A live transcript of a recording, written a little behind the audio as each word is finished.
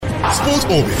Sports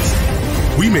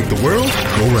Orbit. We make the world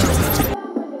go round.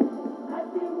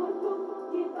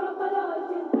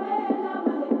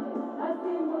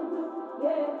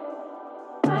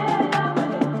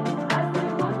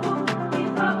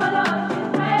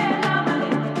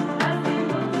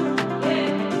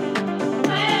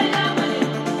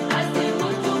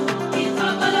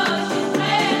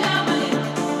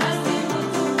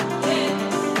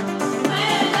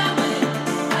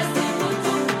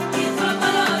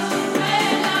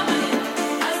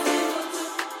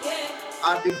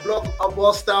 The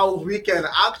blockbuster weekend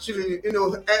actually,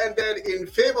 ended in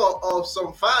favor of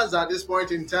some fans at this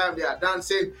point in time. They are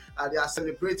dancing, they are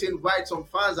celebrating. Right, some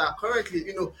fans are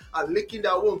currently, are licking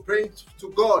their wound, praying to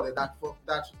God that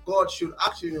God should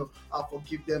actually,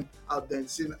 forgive them then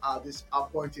sin at this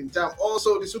point in time.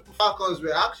 Also, the Super Falcons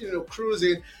were actually,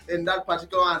 cruising in that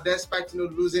particular, and despite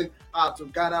losing to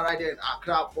Ghana right there in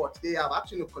Accra, but they have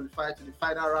actually qualified to the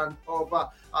final round of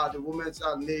the Women's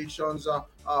Nations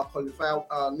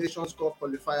qualifier, Nations Cup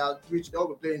qualifier, which they'll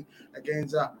be playing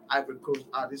against Ivory Coast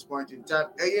at this point in time.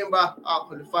 Enyimba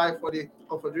qualified for the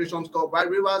Confederation Cup by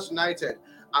Rivers United,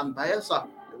 and Bayelsa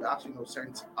they were actually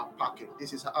sent a packet.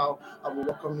 This is how I will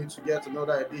welcome you to yet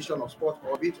another edition of Sport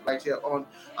Orbit right here on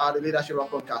the Leadership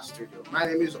Podcast Studio. My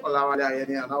name is Olawale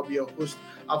Ayeni, and I'll be your host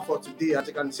for today. As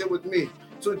you can see with me,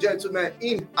 two gentlemen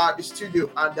in the studio,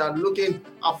 and they are looking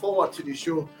forward to the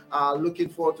show. Looking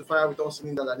forward to fire with us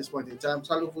cylinders at this point in time.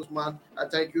 Salut, Fusman.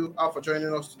 Thank you for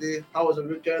joining us today. How was the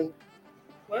weekend?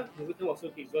 Well, the weekend was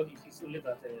okay. It's so late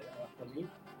at our colleague.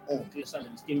 Christian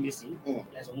is still missing.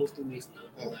 There's almost 2 weeks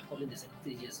now. We're calling the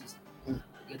secretary agencies to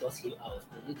get us him out.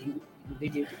 We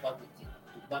need him to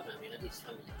back and reunite his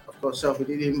family. Of course,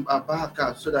 we need him back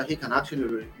so that he can actually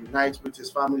reunite with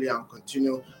his family and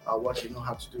continue what he knows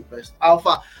how to do best.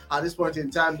 Alpha, at this point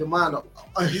in time, the man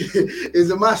is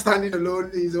the man standing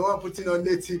alone. He's the one putting on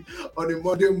native on a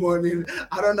Monday morning.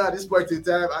 I don't know at this point in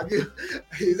time.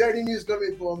 Is there any news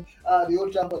coming from the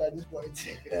Old Trafford at this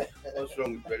point? What's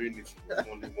wrong with very native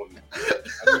Monday morning?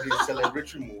 I mean, it's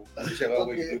celebratory move, whichever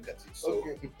way you look at it. So.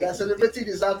 Okay. They're celebrating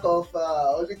the sack of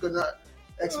Olikona.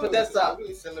 Expected start.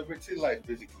 Really celebrating life,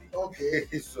 basically. Okay.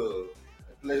 So,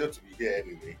 a pleasure to be here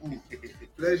anyway.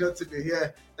 Pleasure to be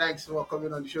here. Thanks for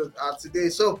coming on the show today.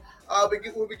 So,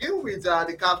 we'll begin with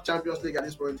the CAF Champions League at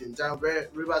this point in time, where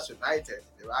Rivers United,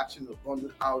 they were actually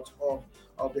bundled out of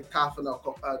the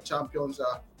CAF Champions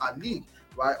League,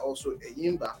 while also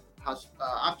Enyimba has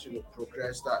actually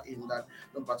progressed in that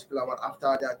particular one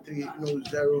after their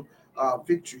 3-0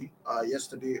 victory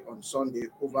yesterday on Sunday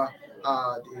over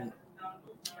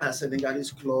the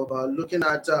Senegalese club. Looking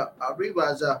at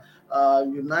Rivers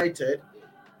United,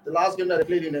 the last game that they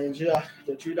played in Nigeria,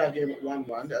 they drew that game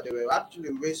 1-1. They were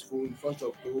actually wasteful in front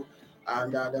of goal,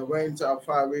 and they went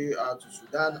far away to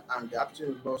Sudan, and they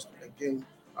actually lost again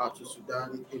to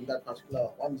Sudan in that particular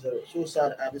 1-0. So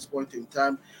sad at this point in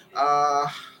time.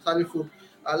 Salifu,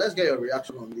 let's get your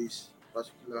reaction on this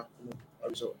particular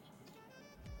result.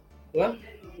 Well,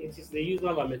 it is the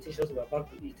usual lamentations we're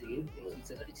about to eat again.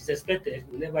 It is expected.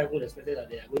 We never even expected that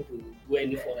they are going to go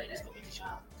any further in this competition.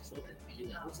 It's not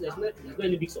there's not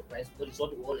any big surprise, but it's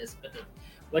what we all expected.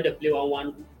 When they play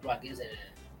 1-1 against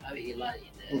Avila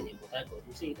in Port Harcourt,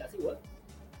 we see it. I think what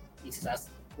it is as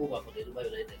over for the River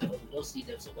United because we don't see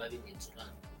them surviving in Sudan.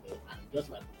 And just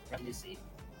like rightly say,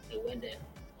 they went there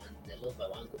and they lost by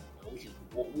 1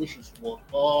 goal, which is what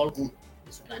all the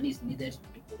Sudanese needed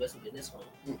to progress to the next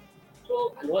round.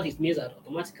 So, and what it means that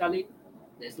automatically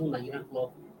there's no Nigerian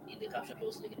club in the CAF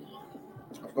Champions League any longer.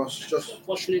 Of course, just so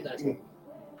unfortunately that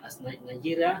as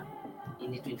Nigeria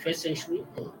in the 21st century,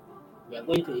 we are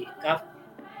going to a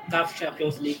CAF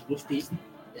Champions League group stage.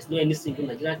 There's no any single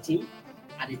Nigerian team.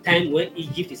 At the time when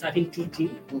Egypt is having 2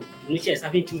 teams, Tunisia is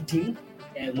having 2 teams,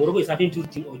 Morocco is having 2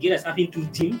 teams, Algeria is having 2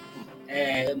 teams,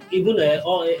 even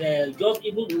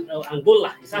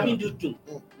Angola is having 2 teams,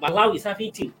 Malawi is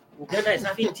having team. Uganda is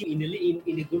having team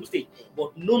in the group stage,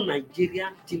 but no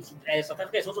Nigerian team. South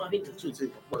Africa is also having 2 teams,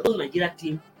 but no Nigerian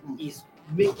team is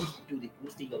making it to the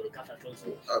group stage of the CAF Champions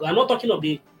League. We are not talking of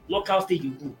the knockout stage.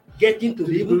 Getting to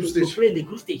be able to play in the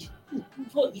group stage.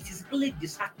 So it is really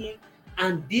disheartening,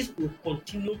 and this will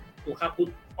continue to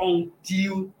happen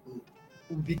until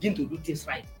we begin to do things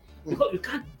right. Because we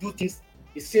can't do things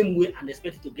the same way and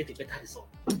expect it to get a better result.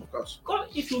 Of course. Because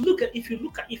if you look it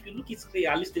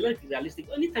realistic, let it be realistic.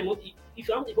 Anytime if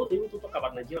you are able to talk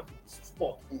about Nigerian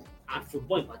sport and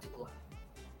football in particular,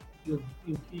 you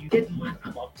get mad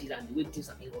about it and the way things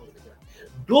are being run in Nigeria.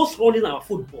 Those running our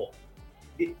football,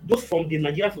 those from the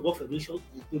Nigerian Football Federation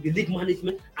to the league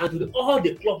management and to all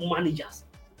the club managers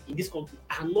in this country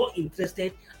are not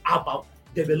interested about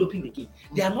developing the game.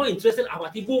 They are not interested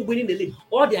about even winning the league.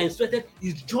 All they are interested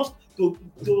is just to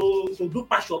do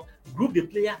patch up, group the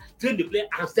player, train the player,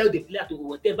 and sell the player to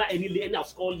whatever any of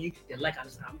score league they like and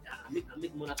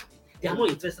make money out of it. They are not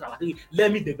interested about it.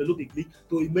 Let me develop a league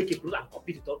to make a product and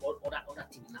compete with other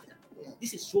teams in Africa.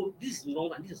 This is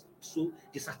wrong, and this is so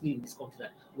disheartening in this country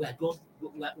that we are just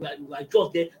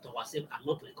there to ourselves and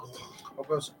not to the country. Of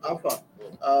course, Alpha,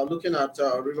 looking at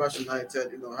Rivers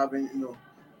United, having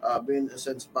been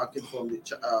sent back in from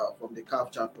the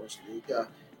CAF Champions League,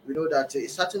 we know that a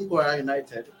certain Kwara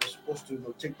United was supposed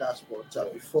to take that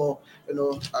spot before.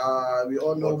 We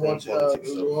all know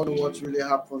what really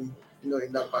happened.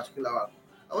 In that particular one.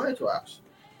 I want to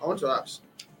ask,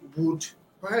 would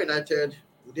Kwara United,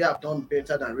 would they have done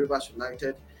better than Rivers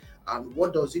United, and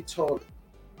what does it tell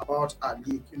about our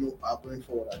league, going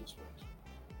forward at this point?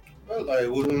 Well, I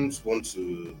wouldn't want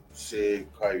to say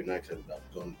Kwara United would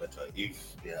have done better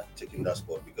if they are taking that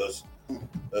spot, because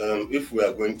if we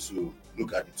are going to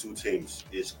look at the two teams,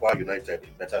 is Kwara United a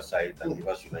better side than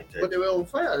Rivers United? But they were on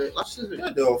fire last season.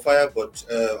 Yeah, they were on fire, but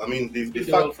the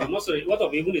fact. What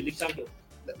of even the league champion?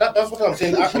 That's what I'm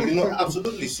saying.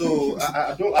 Absolutely. So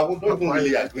I don't even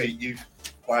really agree if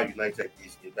Kwara United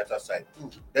is a better side.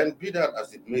 Then be that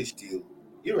as it may, still,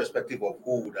 irrespective of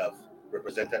who would have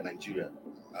represented Nigeria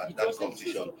at that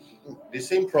competition, the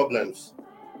same problems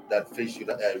that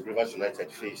Rivers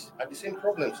United face are the same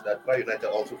problems that Kwara United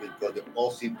also face, because they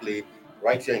all still play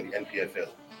right here in the NPFL.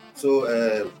 So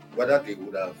whether they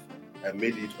would have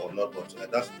made it or not, but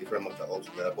that's a different matter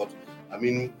altogether. But I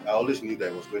always knew that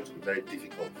it was going to be very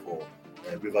difficult for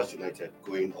Rivers United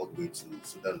going all the way to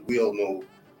Sudan. We all know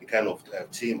the kind of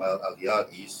team Al Hilal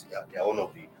is. They are one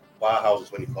of the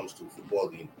powerhouses when it comes to football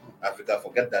in Africa.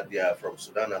 Forget that they are from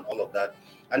Sudan and all of that.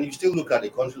 And you still look at a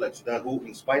country like Sudan, who,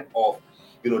 in spite of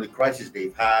the crisis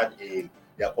they've had in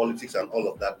their politics and all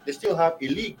of that, they still have a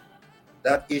league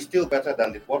that is still better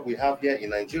than what we have here in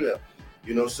Nigeria.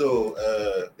 So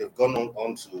they've gone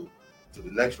on to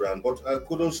the next round. But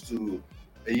kudos to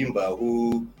Enyimba,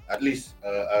 who at least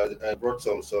brought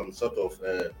some sort of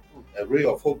a ray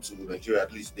of hope to Nigeria.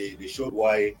 At least they showed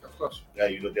why. Of course.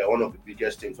 They are one of the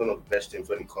biggest teams, one of the best teams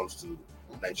when it comes to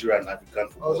Nigeria and African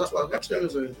football.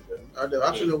 They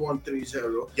actually won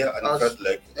 3-0. Yeah, and the first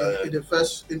leg.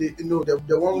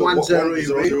 They won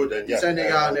 1-0 in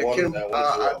Senegal, and they came at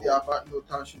the Abatno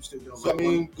Township Stadium. So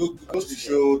goes to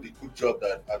show the good job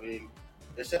that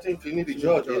a certain Fini the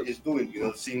George is doing.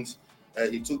 Since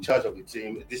he took charge of the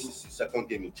team, this is his second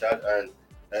game in charge, and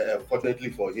fortunately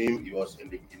for him, he was in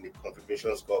the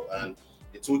Confederation Cup, and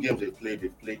the two games they've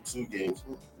played 2 games,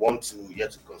 1-2,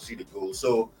 yet to concede a goal.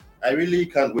 So I really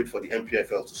can't wait for the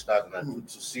MPFL to start and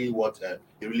to see what it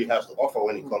really has to offer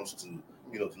when it comes to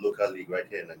the local league right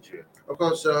here in Nigeria. Of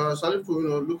course,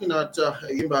 Salifu, looking at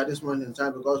Enyimba at this moment in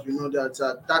time, because we know that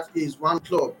that is one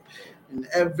club in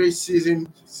every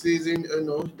season, they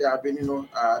have been,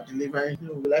 delivering.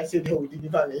 Will I say they will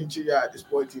deliver in Nigeria at this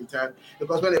point in time?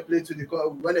 Because when they play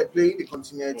in the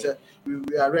continent,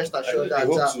 we are rest assured that they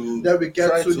will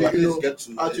get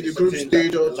to the group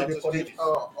stage or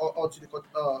to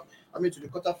the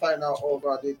quarterfinal of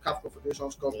the CAF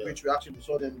Confederation Cup, which we actually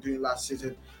saw them doing last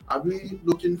season. Are we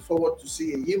looking forward to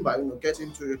see Enyimba,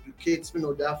 getting to replicate,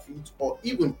 their feat, or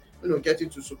even, getting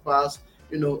to surpass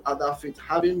other feet,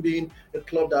 having been a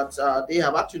club that they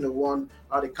have actually won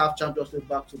the CAF Champions League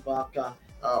back-to-back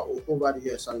over the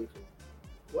years?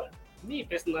 Well, me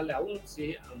personally, I wouldn't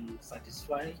say I'm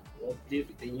satisfied or pleased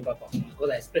with Enyimba performance, because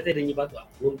I expected Enyimba to have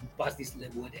grown past this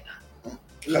level where they are.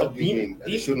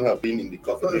 They shouldn't have been in the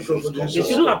Confederation Cup. They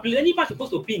shouldn't have played. Enyimba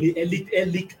supposed to be in the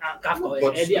elite CAF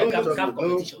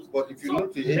competitions. But if you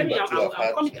look at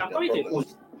I'm coming to a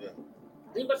point.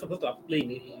 Enyimba supposed to have played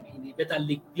in a better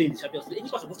league, play in the Champions League.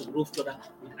 Enyimba supposed to grow further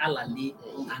with Al Ahly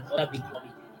and other big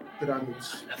clubs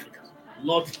in Africa,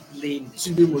 not playing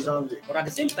Mozambique. But at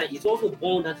the same time, it's also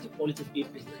born down to the politics being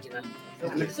played in Nigeria.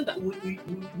 And at the same time, we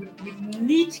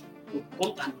need to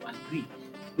come and agree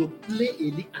to play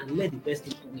a league and let the best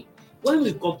team win. When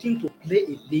we continue to play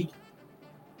a league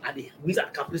at the wins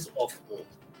and caprice of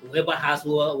whoever has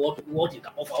what you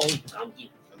can offer, what you can give,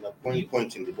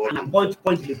 point in the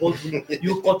ball.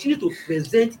 You continue to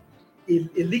present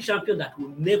a league champion that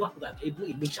will never could have able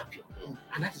a league champion,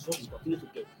 and that is what we continue to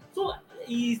get. So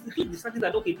it's something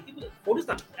that for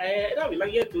instance,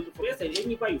 for instance,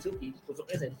 anybody you say okay,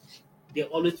 they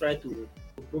always try to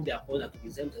prove their point and to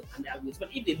present them, and I will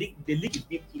expect if the league is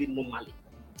being played normally,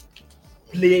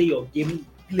 play your game,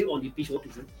 play on the pitch what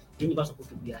you do, then you're supposed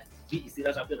to be be a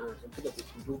serious champion and some people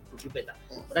to do better.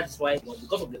 But that is why,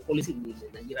 because of the policy in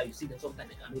Nigeria, you see that sometimes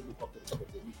they cannot look up to the top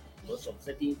of the league. Because some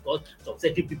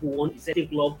certain people want a certain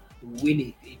club to win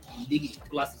a league in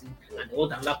particular season, and they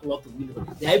want another club to win.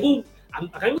 They are even,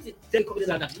 I can even tell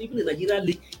confidence that even the Nigerian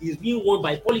league is being won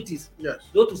by politics. Yes.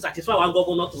 Not to satisfy one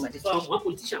governor, not to satisfy one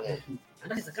politician. And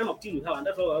that is the kind of thing we have, and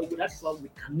that's why we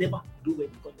can never do well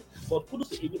because. But kudos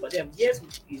to Enyimba. Yes,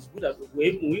 it's good as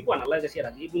we analyze this here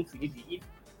that even for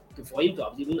him to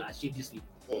have even achieved this thing,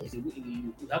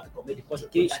 you have to commit because he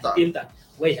came at the same time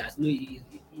where he has no, he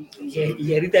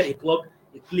inherited a club,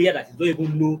 a player that he don't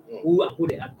even know who and who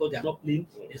they are because they are not playing.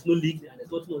 There's no league and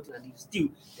there's nothing, and they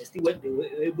still went. They were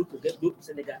able to go to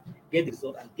Senegal, get the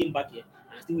result, and came back here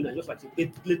and still win. And just like they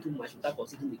play too much without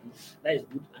conceding the game. That is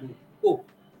good, and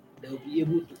they will be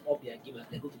able to up their game as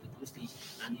they go to the group stage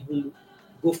and even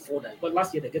go further. But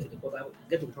last year they get to the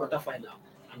quarter final,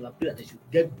 and we are praying that they should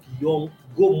get beyond,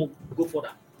 go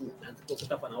further, and to the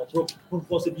quarter final, or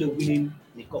possibly winning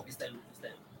the cup this time.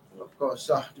 Of course,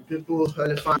 the people,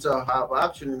 elephants, have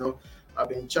actually, have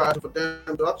been charged for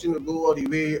them to actually go all the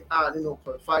way and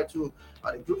qualify to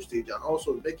the group stage and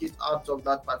also make it out of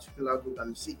that particular group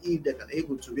and see if they can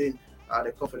able to win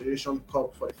the Confederation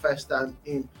Cup for the first time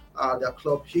in their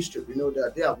club history. We know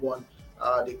that they have won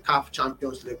the CAF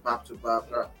Champions League back to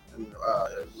back,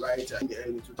 right in the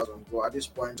early 2000s. But at this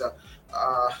point,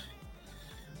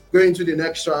 going to the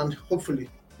next round, hopefully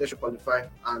they should qualify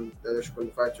and they should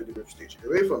qualify to the group stage.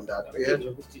 Away from that, we had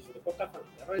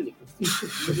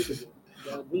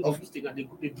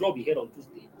they draw the head on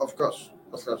Tuesday. Of course.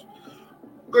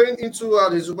 Going into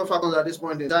the Super Falcons at this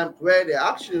point in time, where they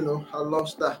actually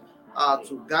lost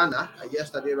to Ghana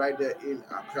yesterday right there in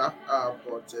Accra,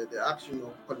 but they actually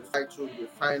qualified to the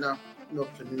final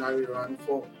preliminary round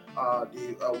for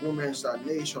the Women's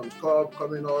Nations Cup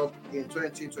coming up in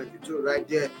 2022 right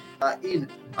there in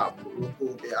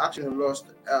Morocco. They actually lost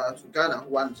to Ghana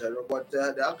 1-0, but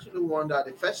they actually won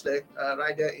the first leg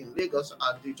right there in Lagos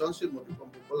at the Johnson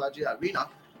Mobolaji Arena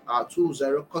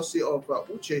 2-0, courtesy of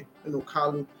Uche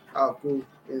Kalu goal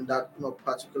in that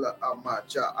particular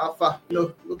match. Alpha,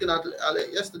 looking at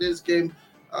yesterday's game,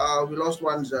 we lost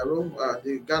 1-0.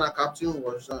 The Ghana captain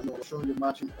was shown the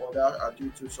match in order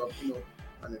due to some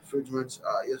an infringement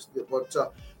yesterday.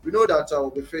 But we know that we'll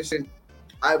be facing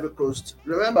Ivory Coast.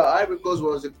 Remember, Ivory Coast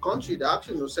was the country that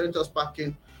actually sent us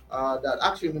packing. That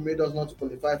actually made us not to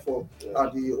qualify for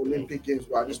the Olympic Games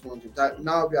at this point in time.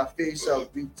 Now we are faced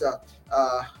with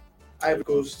Ivory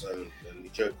Coast and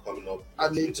Niger coming up.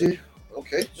 And Niger.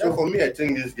 Okay. So for me, I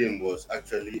think this game was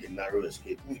actually a narrow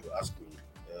escape, if you ask me.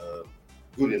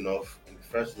 Good enough. In the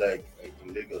first leg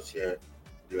in Lagos here,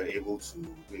 they were able to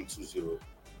win 2-0.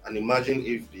 And imagine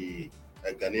if the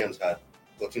Ghanaians had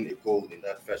gotten a goal in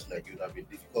that first leg, it would have been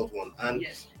a difficult one. And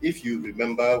if you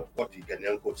remember what the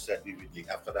Ghanaian coach said vividly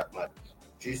after that match,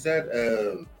 she said,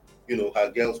 her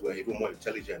girls were even more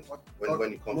intelligent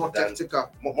when it comes more to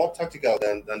tactical. More tactical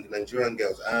than the Nigerian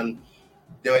girls. And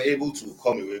they were able to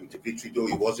come away with a victory, though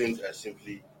it wasn't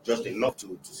simply just enough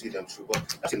to see them through.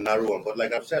 But that's a narrow one. But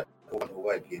like I've said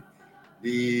over again,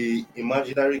 the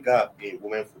imaginary gap in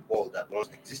women football that once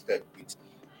existed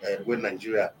with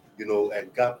Nigeria,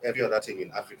 and gap every other thing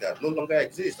in Africa no longer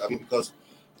exists. I mean, because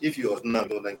if you now,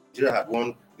 Nigeria had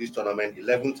won this tournament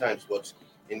 11 times, but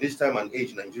in this time and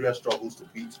age, Nigeria struggles to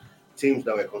beat teams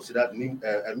that were considered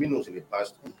minnows in the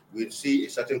past. We see a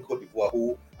certain Cote d'Ivoire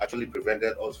who actually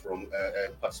prevented us from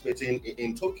participating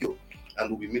in Tokyo, and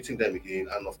we'll be meeting them again.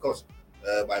 And of course,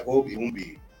 I hope it won't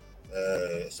be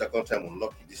second time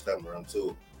unlucky this time around.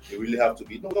 So they really have to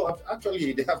be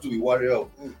actually they have to be wary of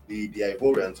the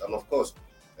Ivorians, and of course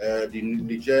the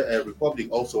Niger Republic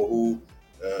also, who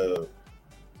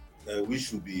we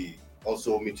should be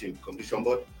also meeting competition.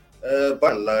 But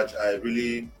by and large, I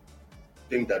really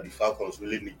think that the Falcons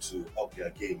really need to up their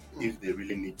game if they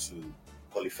really need to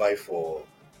qualify for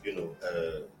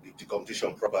the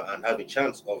competition proper and have a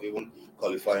chance of even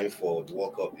qualifying for the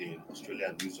World Cup in Australia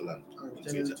and New Zealand in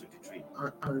 2023.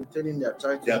 And retaining their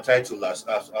title. Their title as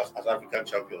African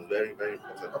champions, very, very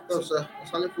important. Of course,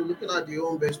 if we're looking at the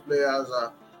home-based players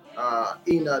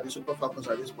in the Super Falcons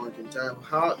at this point in time,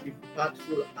 how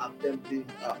impactful have them been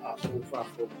so far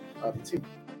for the team?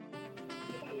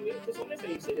 To some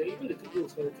extent, you said that even the two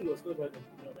goals for the team was scored by the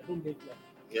home-based player.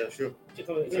 Yeah, sure.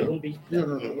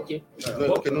 Okay.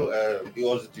 It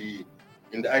was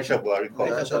in the Aisha Buhari Cup.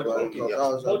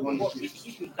 But if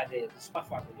you look at the Super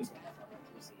Falcons,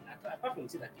 apart from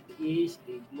saying that the age,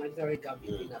 the imaginary gap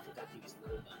between African teams is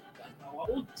now done, our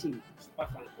own team, Super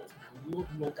Falcons, are no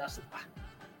longer super.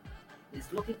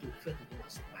 there's nothing to refer to them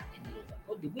as super any longer.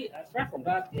 But the way, aside from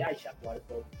that, the Aisha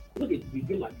Buhari, even the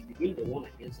game they won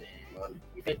against,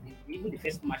 even the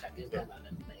first match against Ghana,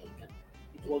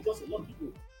 it was just a lucky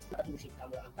goal. And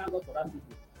thank God for that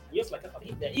people. Just like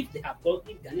if they have got,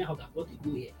 if Ghana have got a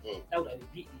goal here, that would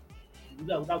have been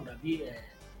that would have been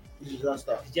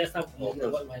disaster.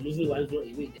 By losing 1-0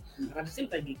 away. And at the same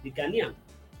time, the Ghanaian,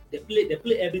 they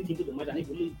play everything to the match. And if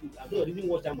you look, I don't even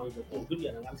watch that match, but do the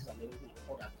analysis and everything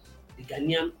before that. The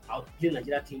Ghanaian outplayed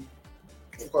Nigeria team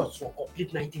for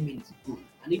complete 90 minutes.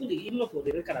 And even not for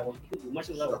the record, I was the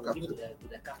matches that was given to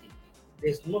the captain.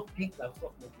 There's nothing that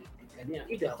stop the Ghanaian.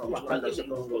 If they are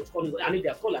scoring, and if they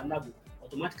are scoring another,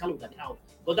 automatically will be out.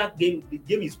 But that game, the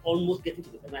game is almost getting to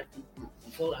the penalty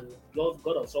before, and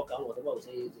God of soccer, whatever we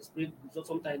say, is the spirit. So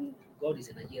sometimes God is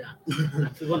in Nigeria,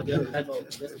 and we want to get the type of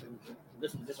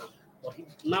this one. But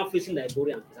he's now facing the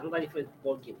Liberian. It's another different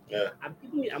ball game. Yeah.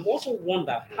 I'm also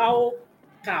wonder how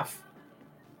CAF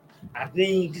are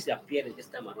doing this appearance this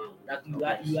time around. That you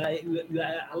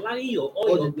are allowing your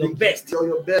best.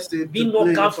 Your best being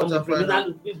knocked out from the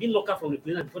preliminary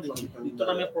before the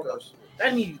tournament program.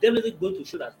 That means you're definitely going to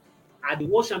show that at the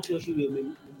World Championship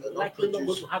we're likely not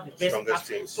going to have the best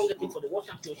strongest team for the World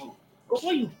Championship. Because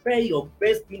when you pair your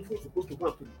best team who's supposed to go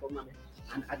into the tournament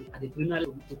and at the preliminary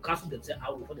to cancel themselves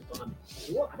out before the tournament.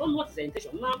 I don't know what is the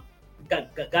intention. Now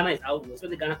Ghana is out, we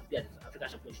expect Ghana to be at the African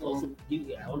Championship. Also give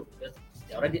one of the best,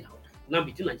 they're already out. Now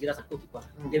between Nigeria and Cote d'Ivoire,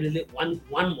 definitely one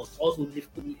must also leave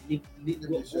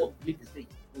the stage,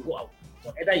 go out.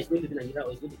 But either it's going to be Nigeria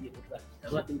or it's going to be Cote d'Ivoire.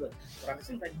 There's nothing good. But at the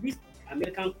same time, this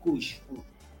American coach,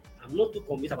 I'm not too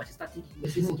convinced about his starting to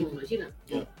Nigeria.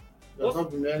 There's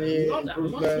not been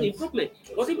any improvement.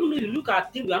 Because even if you look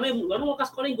at team, we are no longer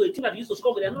scoring goal. A team that used to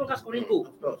score, they are no longer scoring goal.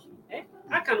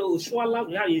 I can Oshuala,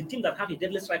 we have a team that have a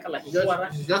deadly striker like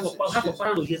Oshuala, half of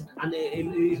Paranoias, and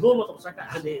a whole lot of striker,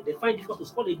 and they find it difficult to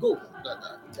score a goal.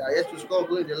 They are yet to score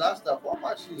goal in the last 4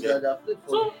 matches that they have played for.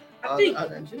 So I think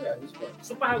Nigeria at this point.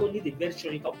 Super Eagles need a very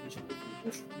strong calculation.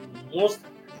 We must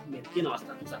maintain our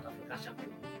status as African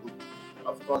champion.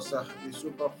 Of course, the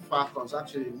Super Falcons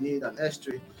actually need an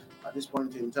S3 at this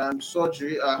point in time.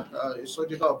 Surgery, a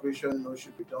surgical operation,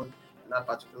 should be done in that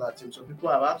particular team. So people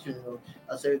have actually,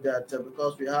 said that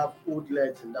because we have old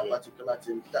legs in that particular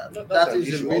team, that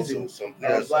is the reason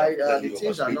why the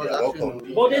teams are not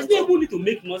actually. But they still need to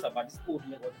make noise about this old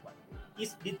leg.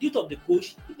 It's the duty of the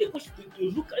coach. If the coach to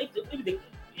look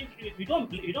if we don't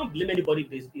blame anybody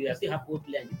if they still have old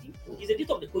player in the team. It's the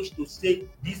duty of the coach to say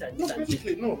this and this and this.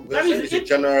 No, it's a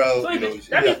general. That means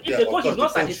if the coach is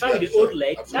not satisfied with the old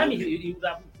leg, that means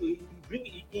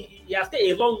he has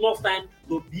taken a long enough time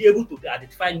to be able to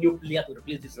identify new player to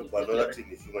replace this. But another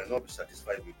thing is you might not be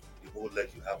satisfied with the old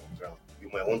legs you have on ground. You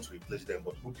might want to replace them,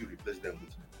 but who do you replace them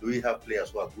with? Do we have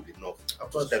players who are good enough?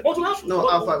 We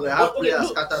have players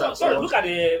scattered. Sorry, look at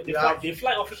the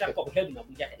flying official cup held in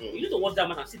Abuja. You need to watch that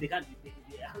man and see they can't.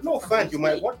 No, fine, you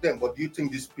might watch them, but do you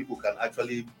think these people can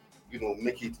actually,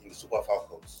 make it in the Super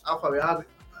Falcons? We have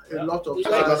a lot of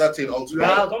stars. Another thing also. We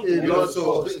have a lot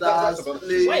of stars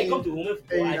playing. When it comes to women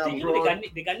football, I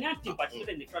think the Ghanaian team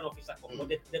participated in the flying official cup, but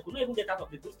they could not even get out of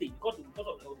the group stage because of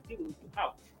the team we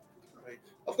have.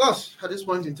 Of course, at this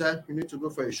point in time, we need to go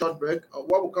for a short break.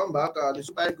 When we come back, the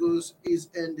Super Eagles is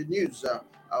in the news.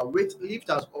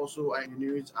 Weightlifters also are in the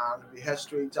news, and we head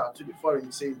straight to the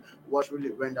foreign scene, what really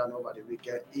went down over the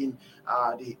weekend in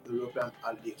the European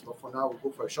leagues. But for now, we'll go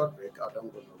for a short break. I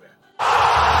don't go nowhere.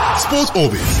 Sports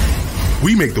Orbit.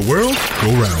 We make the world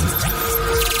go round.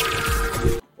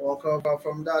 Welcome back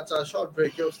from that short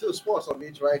break. You're still Sports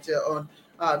Orbit right here on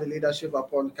the Leadership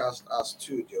Podcast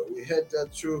studio. We head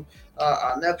through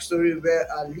our next story where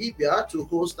Libya to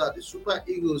host the Super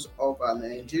Eagles of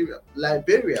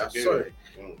Liberia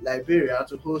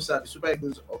to host the Super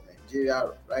Eagles of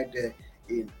Nigeria right there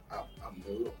in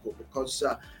Morocco, because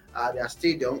their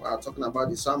stadium, talking about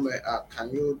the Samuel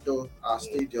Kanyodo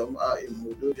Stadium in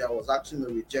Moldova, was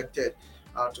actually rejected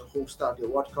to host the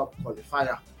World Cup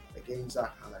qualifier against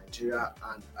Nigeria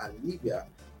and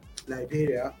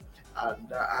Liberia.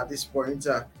 And at this point,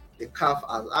 the CAF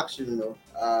has actually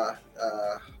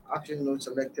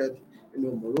selected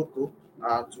Morocco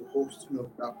to host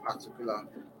that particular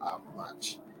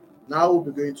match. Now we'll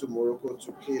be going to Morocco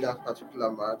to play that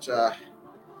particular match.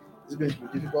 It's going to be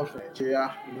difficult for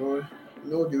Nigeria.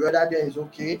 The weather there is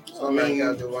okay. It's not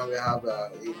like the one we have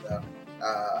in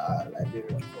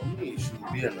Liberia. For me, it should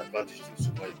be an advantage to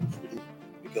Super Eagles,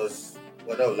 because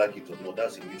whether we like it or not,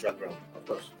 that's a neutral ground. Of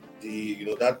course.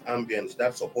 That ambience,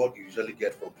 that support you usually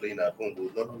get from playing at home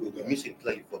will be missing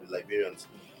clearly for the Liberians.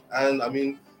 And I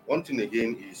mean, one thing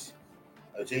again is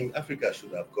I think Africa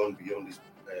should have gone beyond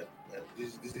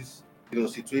this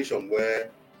situation where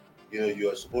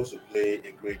you are supposed to play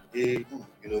a grade A,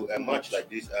 a match like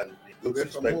this, and they go to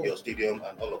inspect your stadium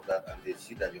and all of that, and they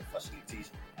see that your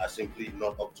facilities are simply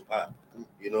not up to par.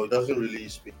 It doesn't really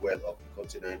speak well of the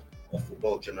continent of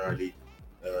football generally.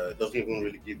 It doesn't even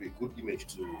really give a good image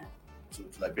to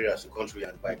Liberia as a country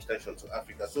and by extension to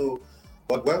Africa. So,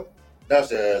 but well,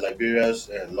 that's Liberia's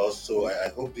loss. So I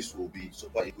hope this will be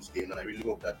Super Eagles game, and I really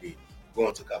hope that they go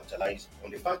on to capitalize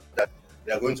on the fact that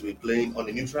they are going to be playing on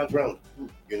a neutral ground,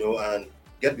 and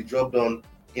get the job done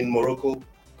in Morocco,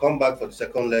 come back for the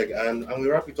second leg, and we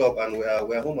wrap it up, and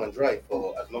we're home and dry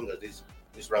for as long as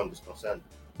this round is concerned.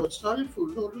 But starting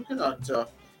from looking at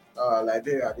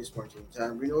Liberia at this point in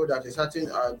time, we know that a certain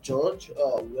George,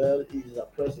 is a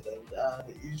president,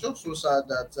 and it's just so sad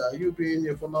that you being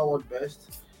a former world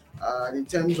best, in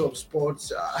terms of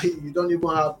sports, you don't even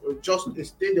have just a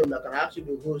stadium that can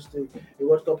actually host a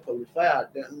World Cup qualifier.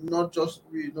 They're not just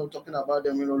talking about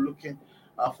them, looking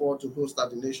forward to host at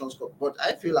the Nations Cup. But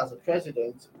I feel as a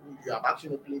president, you have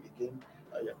actually played the game.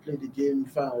 You have played the game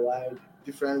far and wide,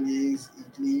 different leagues,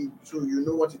 league, so you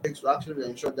know what it takes to actually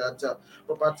ensure that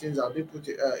proper things are being put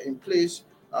in place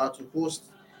to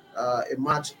host a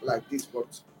match like this.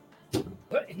 But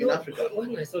in Africa,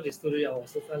 when I saw the story, I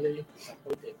was totally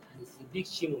disappointed. It's a big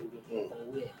shame on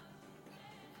where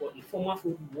for the former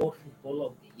World Footballer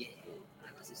of the Year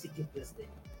and as a sitting president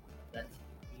that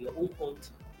your own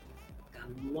country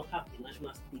cannot have a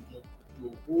national stadium to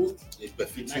host a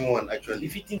befitting one, actually.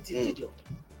 Befitting stadium.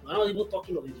 We're not even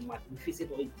talking of the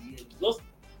magnificent or just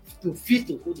to fit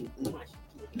to hold the match.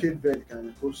 Cape Verde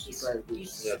can host it's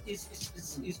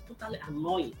totally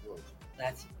annoying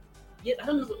that. Yet I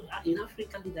don't know, in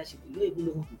African leadership, you don't even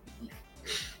know who to believe.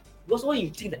 Because when you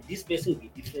think that this person will be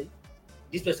different,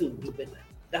 this person will do better,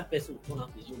 that person will turn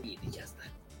out to be a disaster.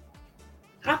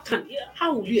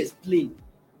 How will you explain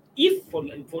if for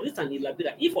instance in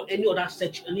Liberia, if for any other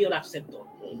sector in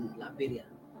Liberia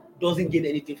doesn't gain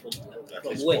anything from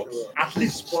where? At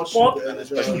least sport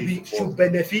should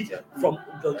benefit from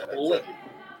where.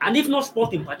 And if not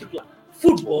sport in particular,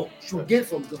 football should gain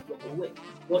from where.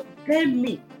 But tell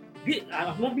me, I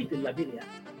have not been to Liberia,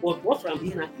 but what I'm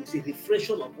hearing is a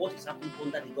reflection of what is happening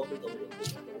under the government of the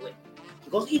West.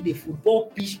 Because if the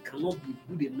football pitch cannot be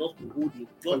good enough to hold a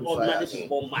just ordinary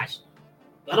football match,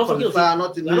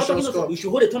 we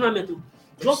should hold a tournament to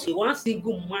just a one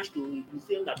single match to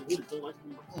say that we hold a tournament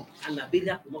match. And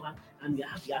Liberia will not have, and you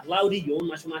are allowing your own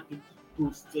national team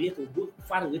to go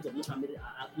far away to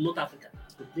North Africa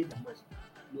to play the match.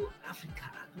 No, Africa,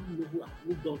 I don't know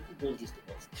who done this to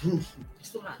us.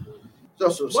 It's so hard.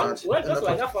 Just so sad. Well, just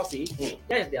like that first thing,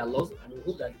 that is their loss, and we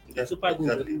hope that the Super Eagles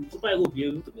will be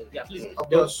able to make it. At least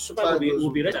the Super Eagles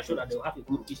will be ready to show that they will have a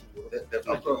good pitch.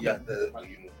 Definitely,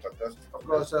 Of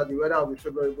course, the weather will be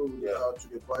favorable to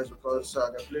the boys because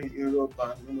they're playing in Europe,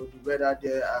 and the weather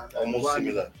there and almost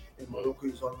similar in Morocco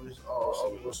is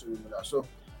almost similar. So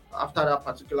after that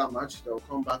particular match, they'll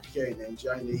come back here in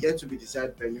Nigeria in a yet to be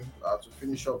decided venue to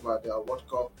finish up their World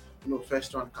Cup,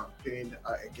 first round campaign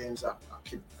against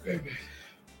Cape Verde.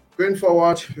 Going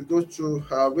forward, we go to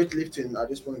weightlifting at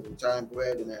this point in time,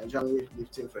 where the Nigerian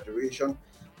Weightlifting Federation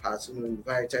has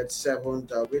invited 7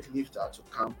 weightlifters to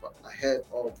camp ahead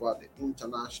of the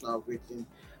International Weightlifting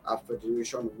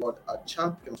Federation World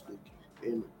Champions League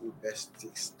in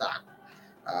Uzbekistan.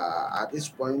 At this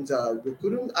point, we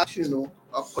couldn't actually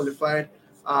qualify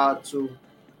to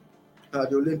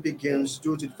the Olympic Games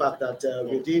due to the fact that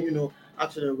we didn't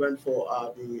actually went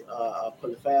for the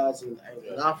qualifiers in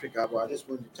Africa, but at this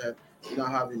point in time, we now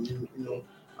have a new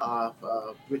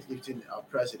weightlifting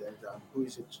president who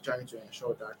is trying to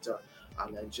ensure that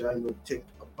Nigeria will take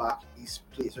back his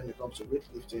place when it comes to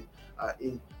weightlifting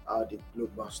in the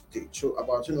global stage. So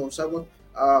about 7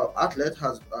 athletes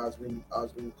has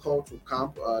been called to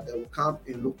camp. They will camp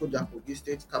in Lokoja, Kogi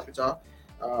State capital.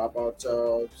 About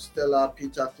Stella,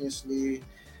 Peter Kingsley,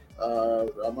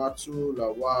 Ramatu,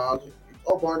 Lawal. It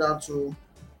all boiled down to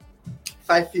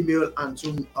 5 female and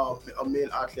 2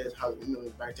 male athletes have been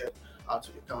invited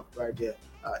to the camp right there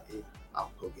in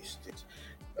Kogi State.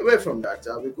 Away from that,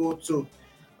 we go to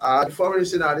the foreign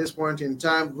scene at this point in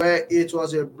time, where it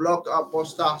was a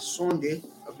blockbuster Sunday,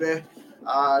 where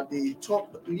the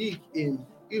top league in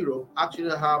Europe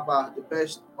actually have the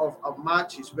best of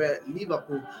matches, where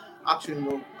Liverpool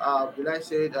actually,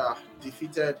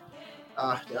 defeated.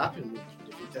 They actually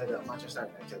defeated Manchester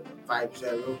United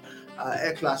 5-0.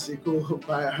 El Clasico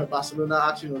by Barcelona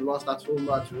actually lost at home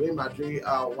to Real Madrid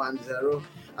 1-0.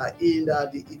 In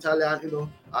the Italian,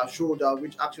 show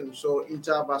which actually saw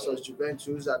Inter versus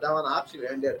Juventus. That one actually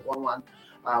ended 1-1.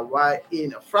 While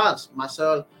in France,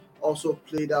 Marcel also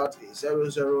played out a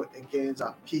 0-0 against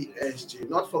PSG.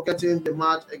 Not forgetting the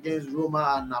match against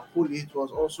Roma and Napoli. It was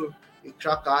also a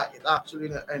cracker. It actually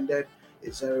ended a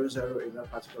 0-0 in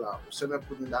that particular. Useme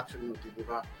couldn't actually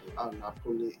deliver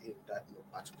Napoli in that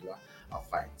particular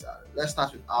fight. Let's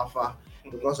start with Alpha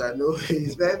because I know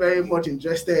he's very, very much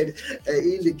interested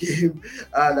in the game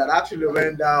that actually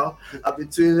went down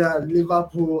between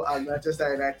Liverpool and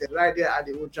Manchester United right there at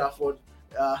the Old Trafford.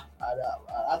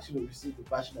 Actually received the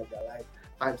passion of their life.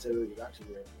 5-0 is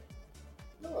actually right.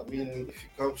 No, I mean, if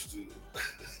it comes to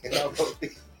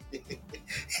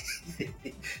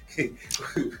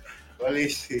well, when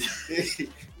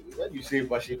you say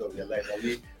passion of your life, I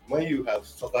mean, when you have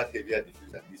suffered heavier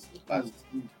defeats than this in the past.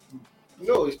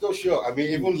 No, it's not sure. I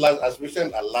mean, even as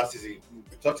recent as last season,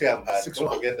 Tottenham had,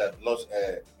 don't forget that lost,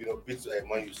 beat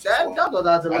Man U. That was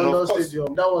at the London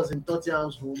Stadium. That was in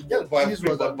Tottenham's home. Yeah, but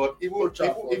even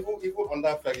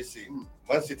under Ferguson,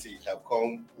 Man City have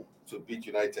come to beat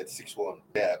United 6-1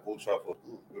 there at Old Trafford.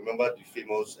 Remember the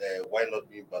famous "Why Not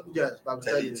Me"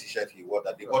 Balotelli T-shirt he wore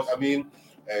that day. But I mean,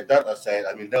 that aside,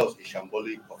 I mean that was a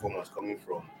shambolic performance coming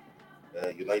from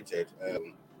United.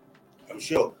 I'm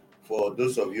sure. For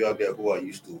those of you out there who are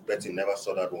used to betting, never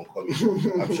saw that one coming.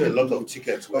 I'm sure a lot of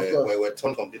tickets were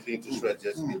torn completely into shreds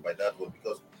yesterday by that one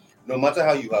because no matter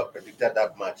how you have predicted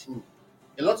that match,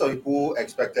 a lot of people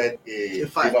expected a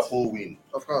Liverpool win.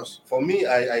 Of course. For me,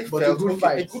 I felt a good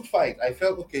fight. I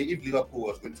felt okay if Liverpool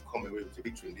was going to come away with a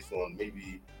victory in this one,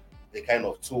 maybe a kind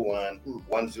of 2-1,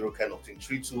 1-0 kind of thing,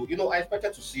 3-2. I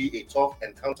expected to see a tough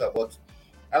encounter, but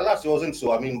alas, it wasn't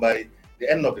so. I mean, by the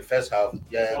end of the first half,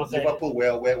 Liverpool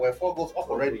were 4 goals up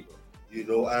already,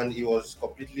 and it was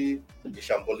completely a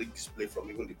shambolic display from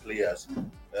even the players.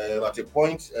 At a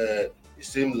point, it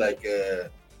seemed like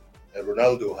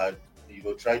Ronaldo had,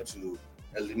 tried to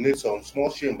eliminate some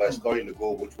small shame by scoring the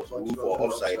goal, which was ruled for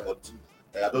offside. But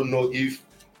I don't know if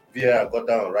VAR got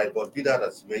down right. But be that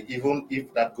as may, even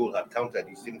if that goal had counted,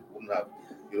 it still wouldn't have,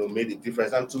 made a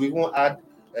difference. And to even add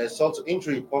salt to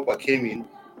injury, Pogba came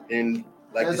in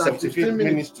like the 75th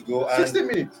minutes to go, and 60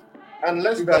 minutes, and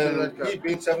less than he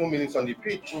being 7 minutes on the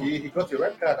pitch, he got a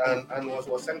red card and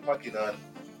was sent back in. And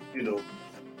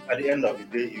at the end of the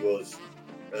day, he was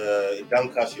a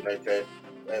downcast United.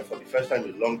 For the first time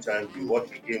in a long time, we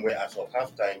watched a game where, as of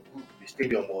halftime, the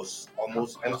stadium was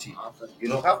almost empty. Half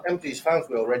empty. His fans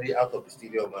were already out of the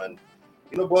stadium, and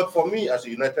But for me, as a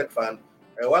United fan,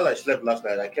 while I slept last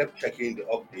night, I kept checking the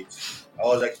updates. I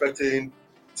was expecting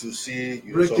to see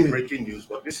some breaking news,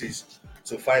 but this is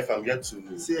so 5. I'm yet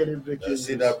to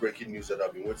see that breaking news that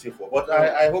I've been waiting for. But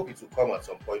I hope it will come at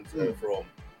some point from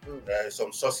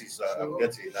some sources I'm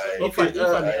getting. I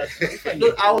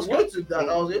was going to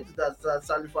that,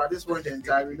 Sally, for at this point in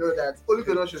time, we know that Ole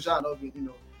Gunnar Solskjaer have been,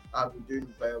 have been doing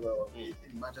very well in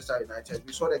Manchester United.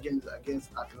 We saw the game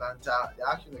against Atlanta. They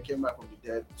actually came back from the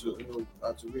dead to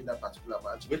win that particular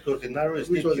match. Which was the narrowest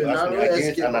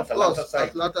against an Atlanta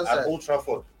side at Old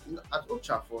Trafford. At Old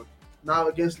Trafford. Now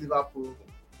against Liverpool,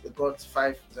 they got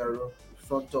 5-0 in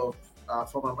front of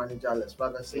former manager Les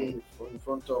Ferguson, in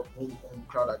front of home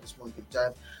crowd at this point in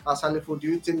time. Salifo, do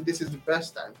you think this is the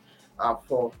best time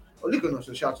for Ole Gunnar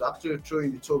Solskjaer to actually throw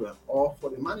in the towel, or for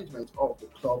the management of the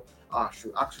club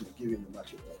should actually give him the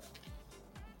match?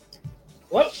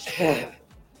 Well,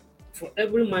 for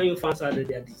every Man U fans out there,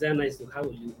 their designer is to how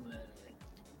will you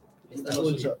Mr.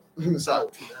 Oli.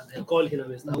 They call him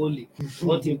Mr. Oli.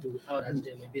 Want him to how that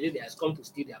maybe they has come to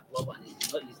steal their club and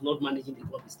he's not managing the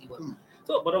club still well.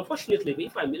 So, but unfortunately,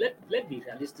 if I mean, let be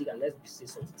realistic and let's say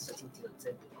something certain thing and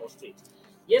set the cost straight.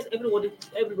 Yes, everybody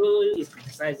is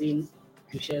criticizing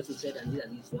Michel who said and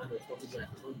he's one of the 40 guys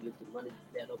who don't be able to manage the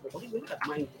player. But if you look at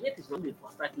mine, yet it's not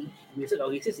for starting. You may say,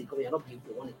 he says you're not be able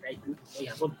to want to try to, or he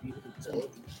has not been able to do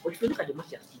something. But if you look at the match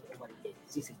he has been over the years,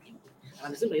 since he's been,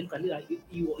 and the same way you look at it,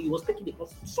 he was taking the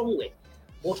course somewhere.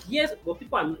 But yes, but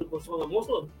people are most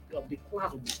of the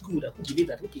class of the school that who believe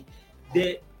that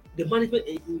the management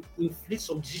inflicts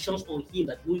some decisions on him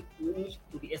that will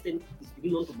to the extent is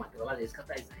beginning to materialize.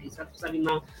 He's serving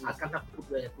now as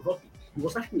counterproductive. He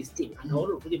was actually his team, and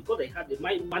all of it because they had the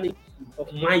money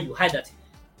of mind you had that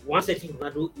one second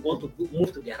Ronaldo want to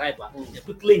move to their rival, they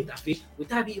quickly interfere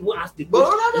without even ask the But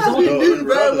coach. Ronaldo has been doing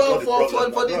very well Ronaldo's for not the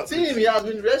the problem. team. He has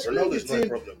been rescuing the Ronaldo's not a team.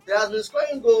 problem. He has been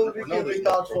scoring goals week in, Ronaldo's week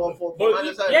not out a problem. for But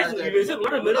Manchester yes, United. you may say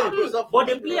Ronaldo is not but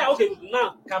the for player, okay,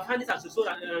 now Cavani has shown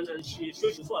and she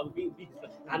will be big,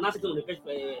 and now sitting on the bench.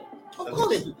 Of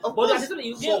course, of But course. at the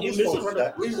same time, So you whose may fault is say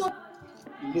that? He's not,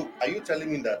 Look, are you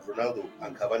telling me that Ronaldo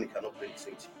and Cavani cannot play the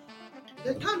same team?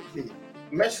 they can't play.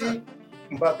 Messi,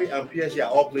 Mbappe, and PSG are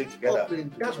all playing together. All playing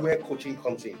That's together. where coaching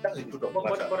comes in. That's the truth of the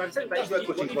matter. but at the same time, That's where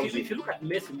coaching comes if in. you look at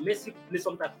Messi play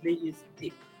sometimes play is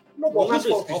deep. No, but whose Ronaldo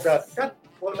fault is is that?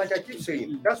 Well, like I keep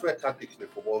saying, that's where tactics in the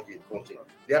football game comes in.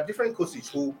 There are different coaches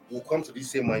who will come to the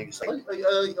same Man U side. Or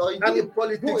you And think the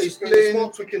politics it's a playing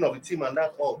small tweaking of the team, and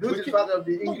that's all. due to We the keep- fact of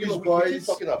the no, English we keep boys,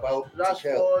 talking about Tuchel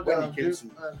Rashford when and he came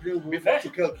to. Greenwood. Before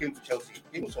Tuchel came to Chelsea,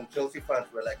 even some Chelsea fans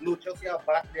were like, "No, Chelsea are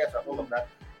bad players and all of that."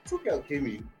 Tuchel came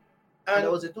in, And there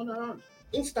and was a turnaround.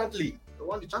 instantly. They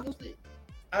won the Champions League.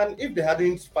 And if they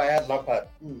hadn't fired Lampard,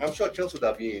 I'm sure Chelsea would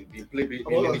have been playing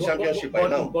in the championship by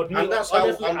now. But And me, that's how.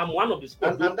 honestly, I'm one of the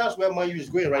squad. And that's where Man U is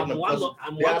going right I'm now. one Because of-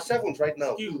 I'm they one- are seventh right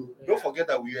now. Still, Don't forget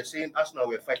that we were saying Arsenal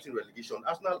were fighting relegation.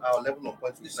 Arsenal are level on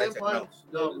points The with same United point.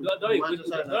 now.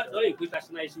 Don't equate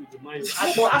Arsenal issue with the Man U.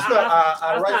 But Arsenal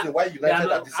are rising while They are United are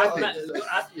not-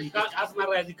 descending. Arsenal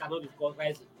rising cannot be called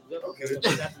rising. Okay.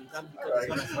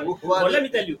 But let me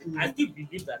tell you, I still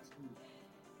believe that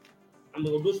I'm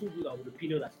of those who are of the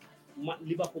opinion that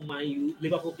Liverpool Man U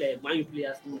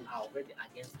players are already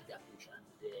against their coach and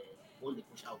they want the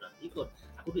coach out. And if not,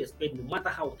 I could expect no matter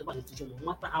how whatever the situation,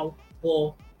 no matter how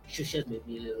poor social may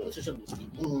be,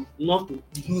 not to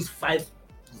lose 5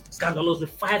 scandalously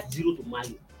 5-0 to Man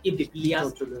U if the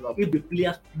players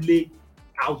play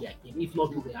out their game. If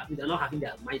not, if they're not having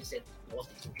their mindset, what's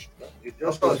the coach? It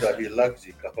just shows that he lacks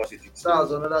the capacity That's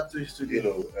to, another twist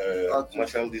to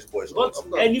marshal these boys. Because out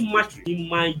to any match victory. between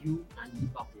Man U and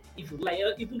Liverpool, if you like,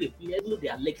 even the player, even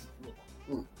their legs broke.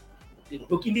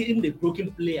 Even the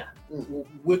broken player will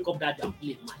wake up that and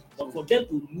play match. But for them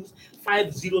to lose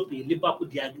 5-0 to Liverpool,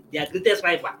 their greatest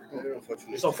rival, Very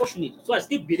unfortunate. it's unfortunate. So I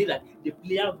still believe that the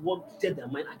player want to set their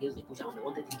mind against the coach and they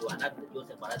wanted to do, and that they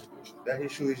just embarrass the coach. That he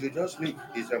should just leave.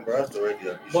 He's embarrassed already.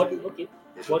 But okay,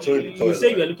 He should but throw in the you towel.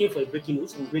 say you are looking for a breaking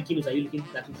news. Breaking news, are you looking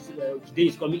that today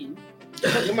is coming in?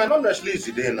 It might not necessarily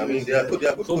Zidane. I mean, they are good.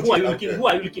 So who are you looking? Who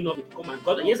are you looking up to come and?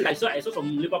 Because yesterday I saw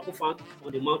some Liverpool fans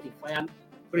on the mountain fire,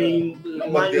 praying.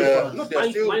 But they are still.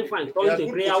 Fine. there are Turn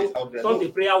good coaches out there.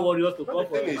 the prayer warriors to No, come the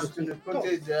for.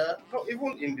 thing is, no,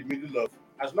 even in the middle of,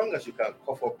 as long as you can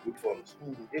cough up good funds,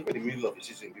 even in the middle of the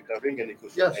season, you can bring any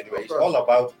coach. Yes, Anyway, of it's course. all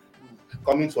about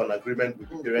coming to an agreement with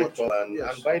the director and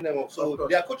buying them up. Of So course.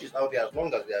 there are coaches out there as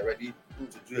long as they are ready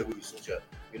to do away with social.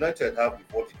 United have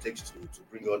what it takes to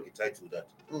bring on a title that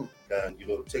can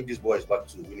take these boys back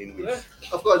to winning ways.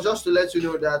 Of course, just to let you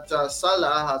know that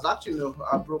Salah has actually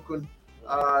broken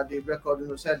the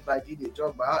record set by Didier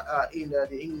Drogba in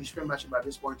the English Premiership at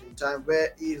this point in time,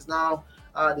 where he is now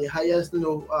the highest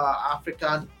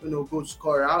African goal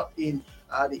scorer in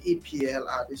the EPL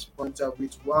at this point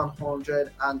with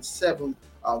 107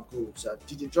 goals.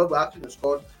 Didier Drogba actually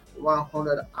scored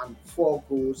 104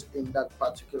 goals in that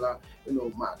particular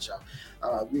match,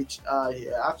 which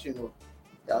actually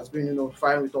has been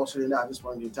firing with us at this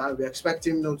point in time. We expect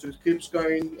him to keep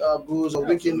scoring goals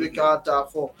week in, week out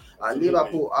for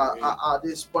Liverpool at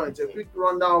this point. A quick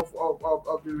rundown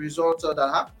of the results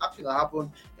that actually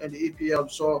happened in the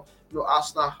EPL. So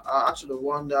Arsenal actually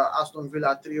won Aston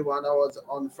Villa 3-1. That was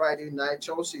on Friday night.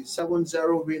 Chelsea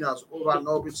 7-0 winners over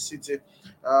Norwich City.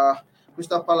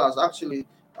 Crystal Palace actually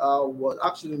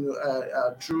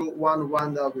drew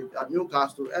 1-1 with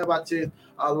Newcastle. Everton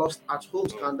lost at home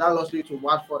scandalously to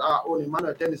Watford. Our own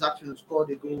Emmanuel Dennis actually scored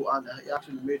a goal and he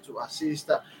actually made to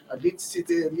assist. Leeds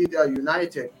City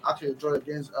United actually drew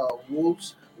against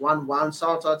Wolves 1-1.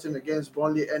 Southampton against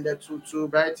Burnley ended 2-2.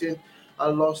 Brighton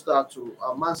lost to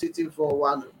Man City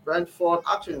 4-1. Brentford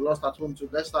actually lost at home to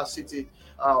Leicester City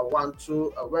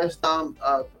 1-2. West Ham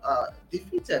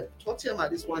defeated Tottenham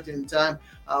at this point in time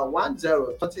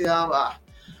 1-0. Tottenham, I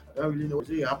don't really know what's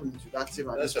really happening to that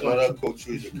team. That's another coach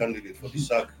who is a candidate for the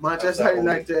sack. Manchester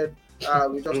United,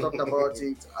 we just talked about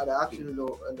it, and they actually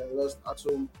and they lost at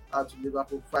home to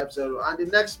Liverpool 5-0. And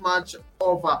the next match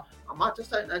over,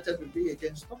 Manchester United will be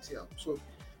against Tottenham. So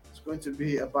it's going to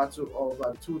be a battle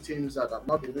of two teams that have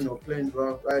not been playing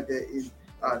well right there in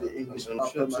the English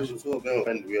Premiership. So then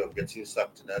when we are getting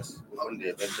sacked, that's when they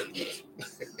eventually meet.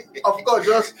 Of course,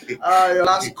 just your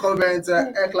last comment,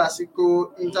 El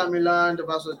Clasico, Inter Milan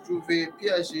versus Juve,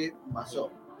 PSG,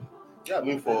 Marseille. Yeah, I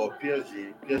mean for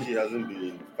PSG hasn't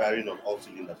been firing on all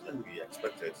cylinders like we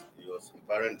expected. It was a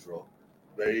barren draw,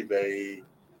 very very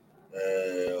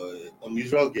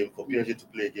unusual game for PSG to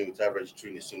play a game with average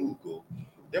three in a single goal.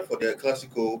 Therefore, they're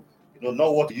classical,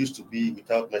 not what it used to be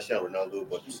without Messi and Ronaldo,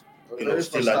 but Very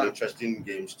still first an time. interesting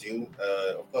game. Still,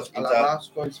 of course, Alaba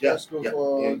scored his first goal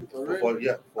for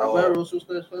Aguero also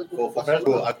scored his first goal for first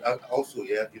goal. Also,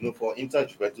 for Inter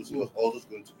Juventus, it was always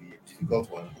going to be a difficult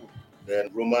one.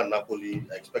 Then Roma, Napoli,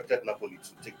 I expected Napoli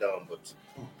to take down, but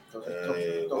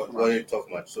very tough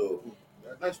match. So,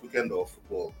 nice weekend of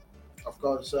football. Of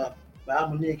course,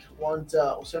 Bayern Munich want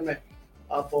Osimhen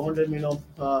for 100 million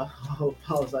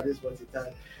pounds at this point in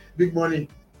time. Big money.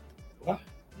 Well,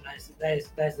 that's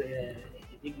a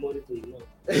big money to ignore.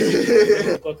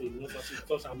 Difficult to ignore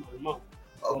such an amount.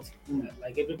 But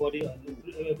like everybody,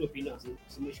 every opinion says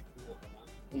Osimhen should be more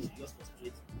than that. Just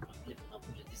concentrate and play for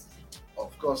Napoli this season.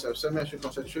 Of course, Osimhen should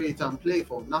concentrate and play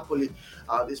for Napoli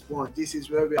at this point. This is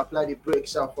where we apply the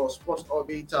brakes for Sports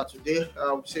Orbiter today.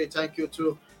 I would say thank you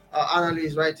to our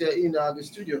analysts right here in the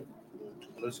studio.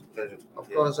 Of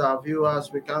course, our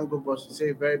viewers, we can't go but say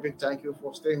a very big thank you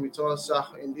for staying with us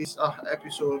in this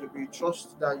episode. We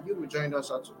trust that you will join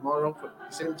us tomorrow for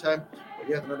the same time for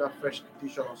yet another fresh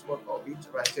edition of Sport Orbit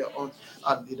right here on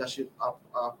our Leadership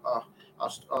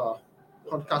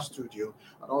podcast studio.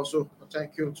 And also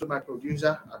thank you to my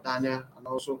producer Daniel, and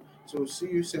also to see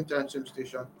you same time, same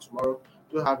station tomorrow.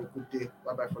 Do have a good day.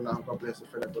 Bye bye for now. God bless the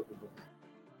fellow people.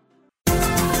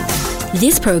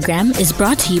 This program is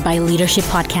brought to you by Leadership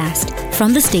Podcast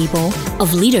from the stable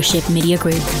of Leadership Media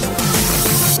Group.